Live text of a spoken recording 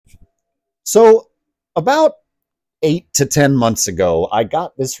So about 8 to 10 months ago, I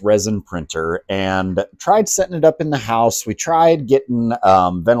got this resin printer and tried setting it up in the house. We tried getting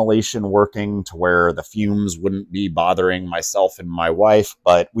ventilation working to where the fumes wouldn't be bothering myself and my wife,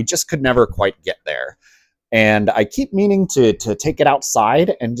 but we just could never quite get there. And I keep meaning to take it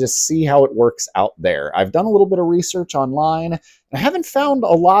outside and just see how it works out there. I've done a little bit of research online. I haven't found a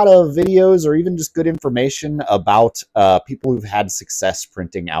lot of videos or even just good information about people who've had success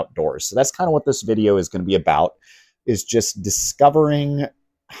printing outdoors. So that's kind of what this video is going to be about, is just discovering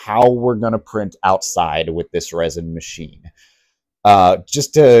how we're going to print outside with this resin machine.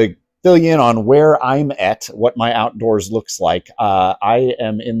 Just to fill you in on where I'm at, what my outdoors looks like. I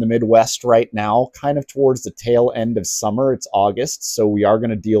am in the Midwest right now, kind of towards the tail end of summer. It's August, so we are going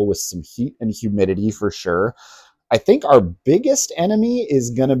to deal with some heat and humidity for sure. I think our biggest enemy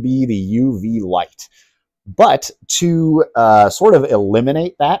is going to be the UV light. But to sort of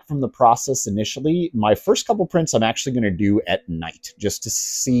eliminate that from the process initially, my first couple prints I'm actually going to do at night, just to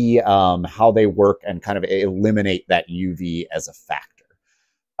see how they work and kind of eliminate that UV as a factor.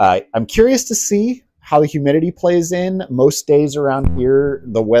 I'm curious to see how the humidity plays in. Most days around here,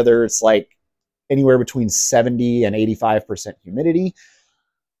 the weather, it's like anywhere between 70 and 85% humidity.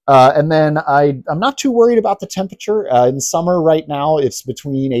 And then I'm not too worried about the temperature. In summer right now, it's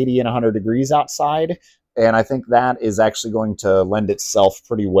between 80 and 100 degrees outside. And I think that is actually going to lend itself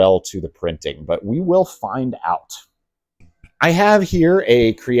pretty well to the printing, but we will find out. I have here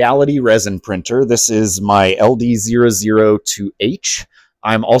a Creality resin printer. This is my LD-002H.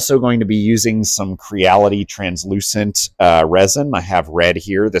 I'm also going to be using some Creality translucent resin. I have red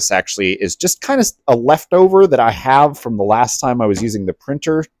here. This actually is just kind of a leftover that I have from the last time I was using the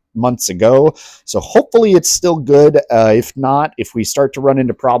printer months ago. So hopefully it's still good. If not, if we start to run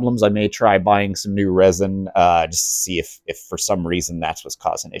into problems, I may try buying some new resin just to see if for some reason that's what's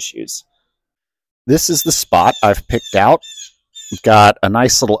causing issues. This is the spot I've picked out. We've got a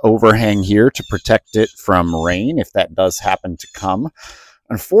nice little overhang here to protect it from rain if that does happen to come.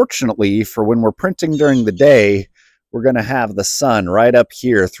 Unfortunately, for when we're printing during the day, we're going to have the sun right up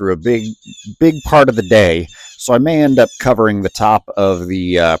here through a big part of the day. So I may end up covering the top of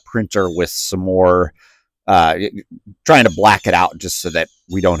the printer with some more, trying to black it out just so that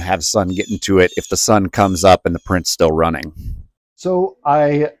we don't have sun getting to it if the sun comes up and the print's still running. So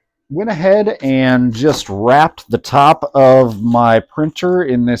I went ahead and just wrapped the top of my printer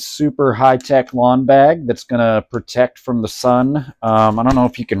in this super high-tech lawn bag that's going to protect from the sun. I don't know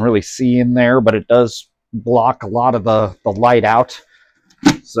if you can really see in there, but it does block a lot of the light out.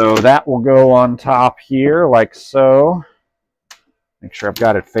 So that will go on top here like so. Make sure I've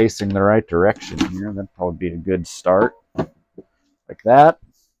got it facing the right direction here. That'd probably be a good start. Like that.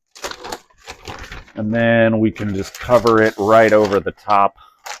 And then we can just cover it right over the top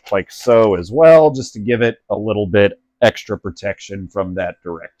like so as well, just to give it a little bit extra protection from that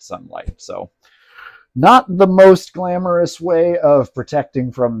direct sunlight. So not the most glamorous way of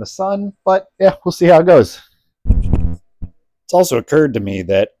protecting from the sun, but yeah, we'll see how it goes. It's also occurred to me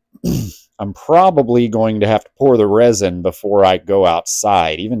that I'm probably going to have to pour the resin before I go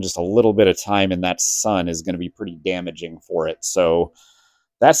outside. Even just a little bit of time in that sun is going to be pretty damaging for it. So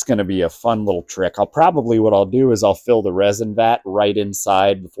that's going to be a fun little trick. What I'll do is I'll fill the resin vat right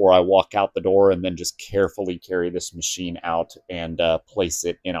inside before I walk out the door, and then just carefully carry this machine out and place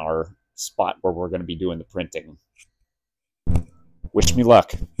it in our spot where we're going to be doing the printing. Wish me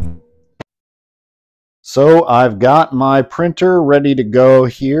luck. So I've got my printer ready to go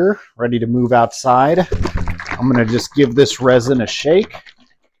here, ready to move outside. I'm going to just give this resin a shake.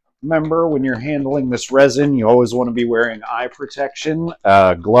 Remember, when you're handling this resin, you always want to be wearing eye protection,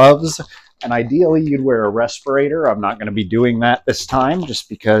 gloves, and ideally you'd wear a respirator. I'm not going to be doing that this time just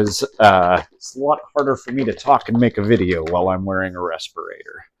because it's a lot harder for me to talk and make a video while I'm wearing a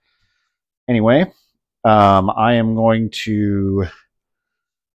respirator. Anyway, I am going to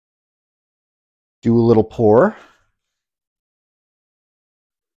do a little pour.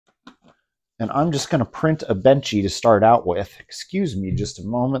 And I'm just going to print a benchy to start out with. Excuse me just a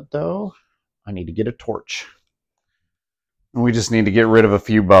moment, though. I need to get a torch. And we just need to get rid of a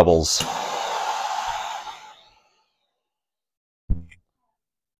few bubbles.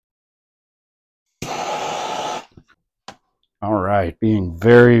 All right, being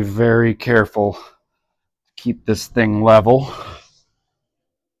very, very careful to keep this thing level.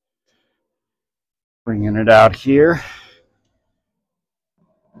 Bringing it out here.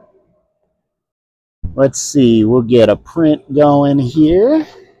 Let's see, we'll get a print going here.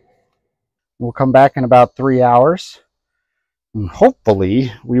 We'll come back in about 3 hours. And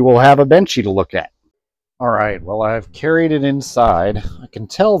hopefully we will have a benchy to look at. All right, well, I've carried it inside. I can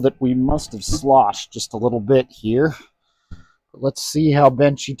tell that we must have sloshed just a little bit here. But let's see how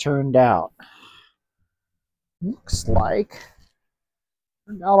benchy turned out. Looks like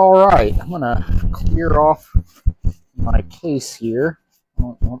turned out all right. I'm going to clear off my case here. I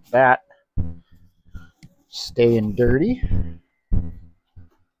don't want that staying dirty.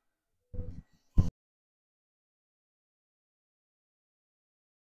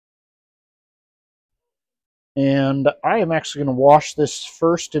 And I am actually going to wash this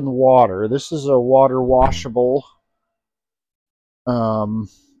first in water. This is a water washable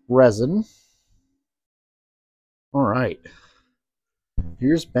resin. All right.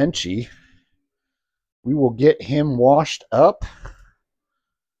 Here's Benchy. We will get him washed up.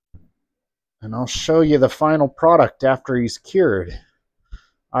 And I'll show you the final product after he's cured.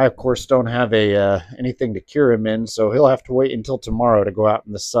 I, of course, don't have anything to cure him in, so he'll have to wait until tomorrow to go out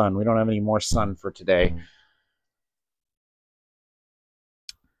in the sun. We don't have any more sun for today.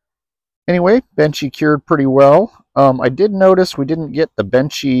 Anyway, Benchy cured pretty well. I did notice we didn't get the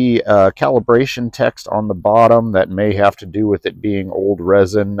Benchy calibration text on the bottom. That may have to do with it being old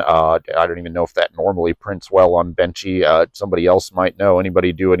resin. I don't even know if that normally prints well on Benchy. Somebody else might know.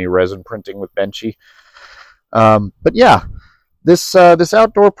 Anybody do any resin printing with Benchy? But yeah, this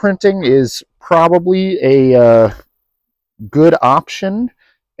outdoor printing is probably a good option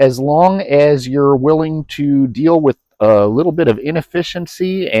as long as you're willing to deal with a little bit of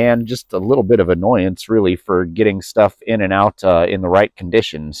inefficiency and just a little bit of annoyance, really, for getting stuff in and out in the right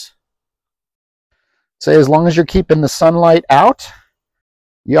conditions. So as long as you're keeping the sunlight out,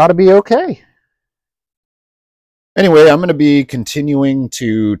 you ought to be okay. Anyway, I'm going to be continuing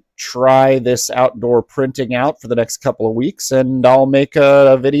to try this outdoor printing out for the next couple of weeks, and I'll make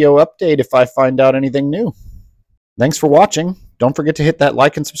a video update if I find out anything new. Thanks for watching. Don't forget to hit that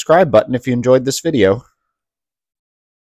like and subscribe button if you enjoyed this video.